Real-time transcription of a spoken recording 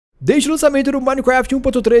Desde o lançamento do Minecraft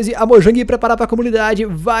 1.13, a Mojang preparar para a comunidade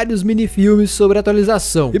vários minifilmes sobre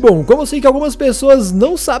atualização. E bom, como eu sei que algumas pessoas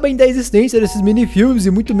não sabem da existência desses minifilmes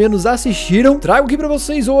e muito menos assistiram, trago aqui para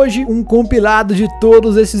vocês hoje um compilado de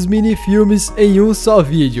todos esses minifilmes em um só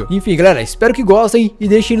vídeo. Enfim, galera, espero que gostem e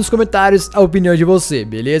deixem nos comentários a opinião de você,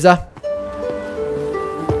 beleza?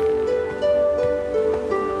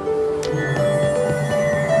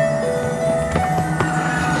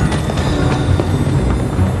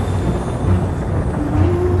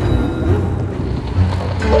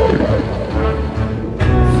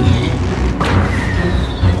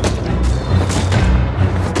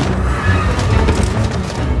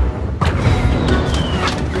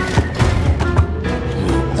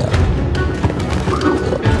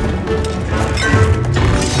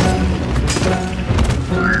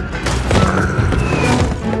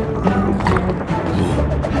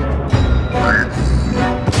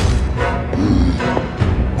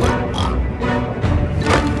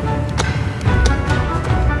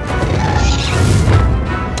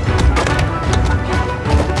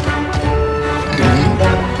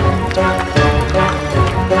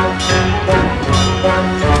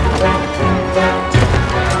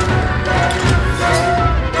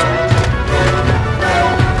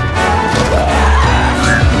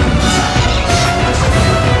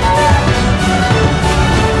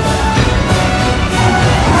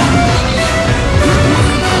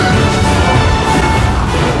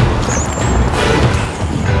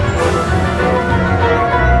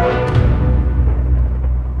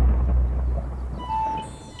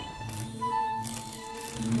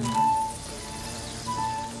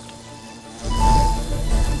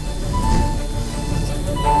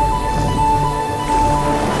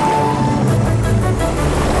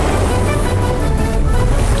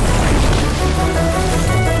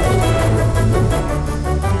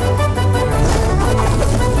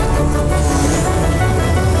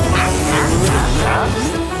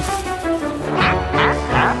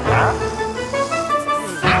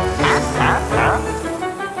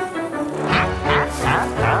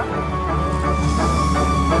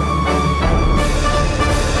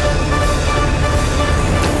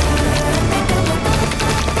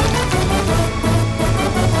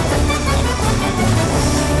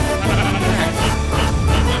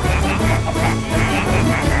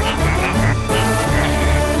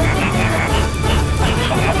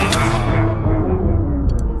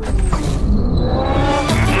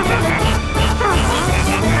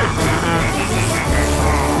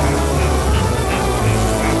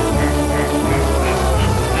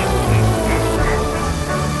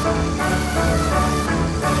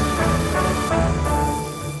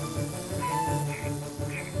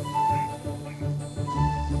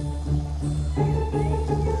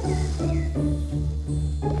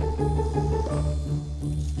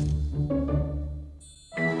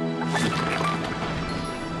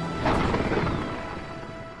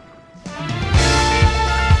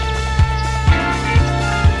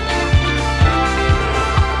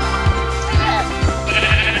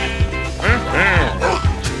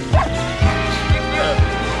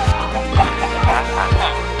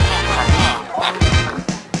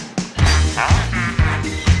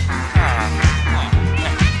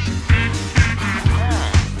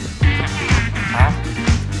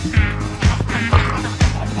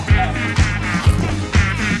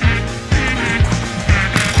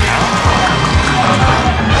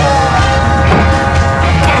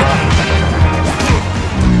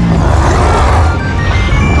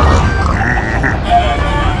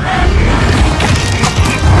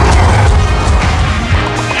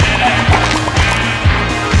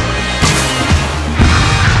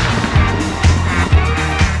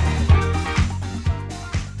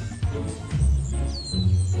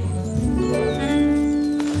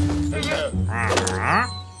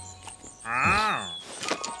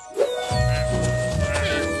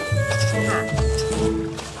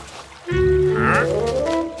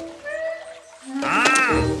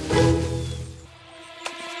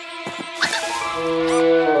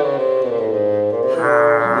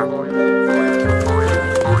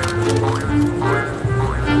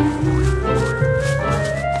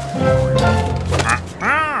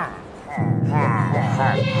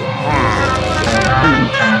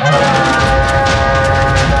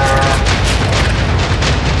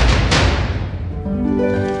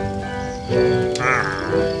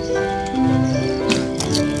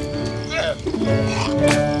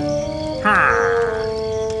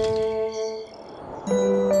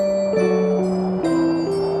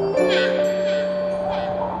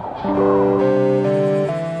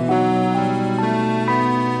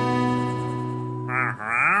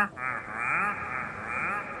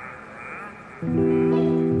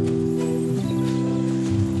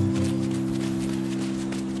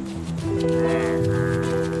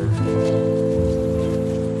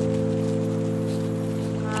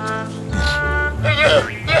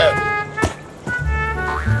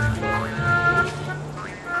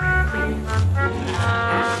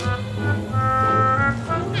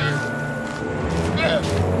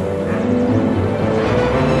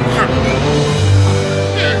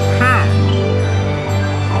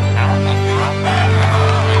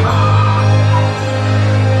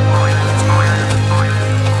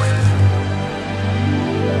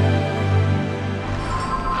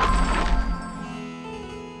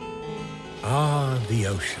 The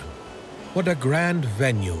ocean. What a grand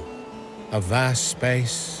venue. A vast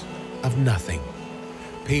space of nothing.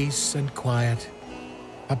 Peace and quiet.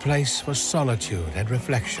 A place for solitude and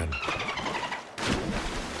reflection.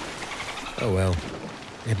 Oh well,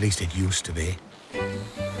 at least it used to be.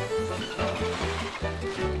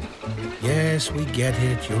 Yes, we get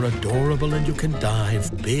it. You're adorable and you can dive.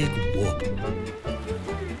 Big whoop.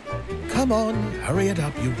 Come on, hurry it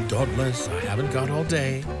up, you dawdlers. I haven't got all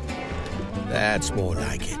day. That's more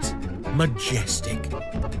like it. Majestic.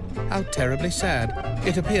 How terribly sad.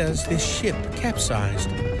 It appears this ship capsized.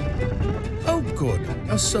 Oh good,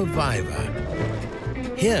 a survivor.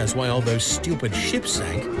 Here's why all those stupid ships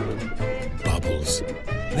sank. Bubbles.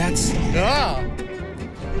 That's...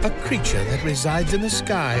 a creature that resides in the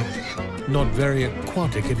sky. Not very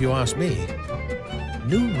aquatic if you ask me.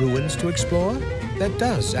 New ruins to explore? That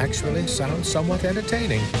does actually sound somewhat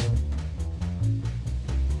entertaining.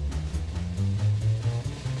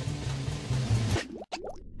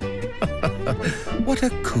 What a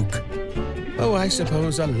kook. Oh, I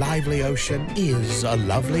suppose a lively ocean is a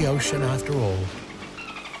lovely ocean after all.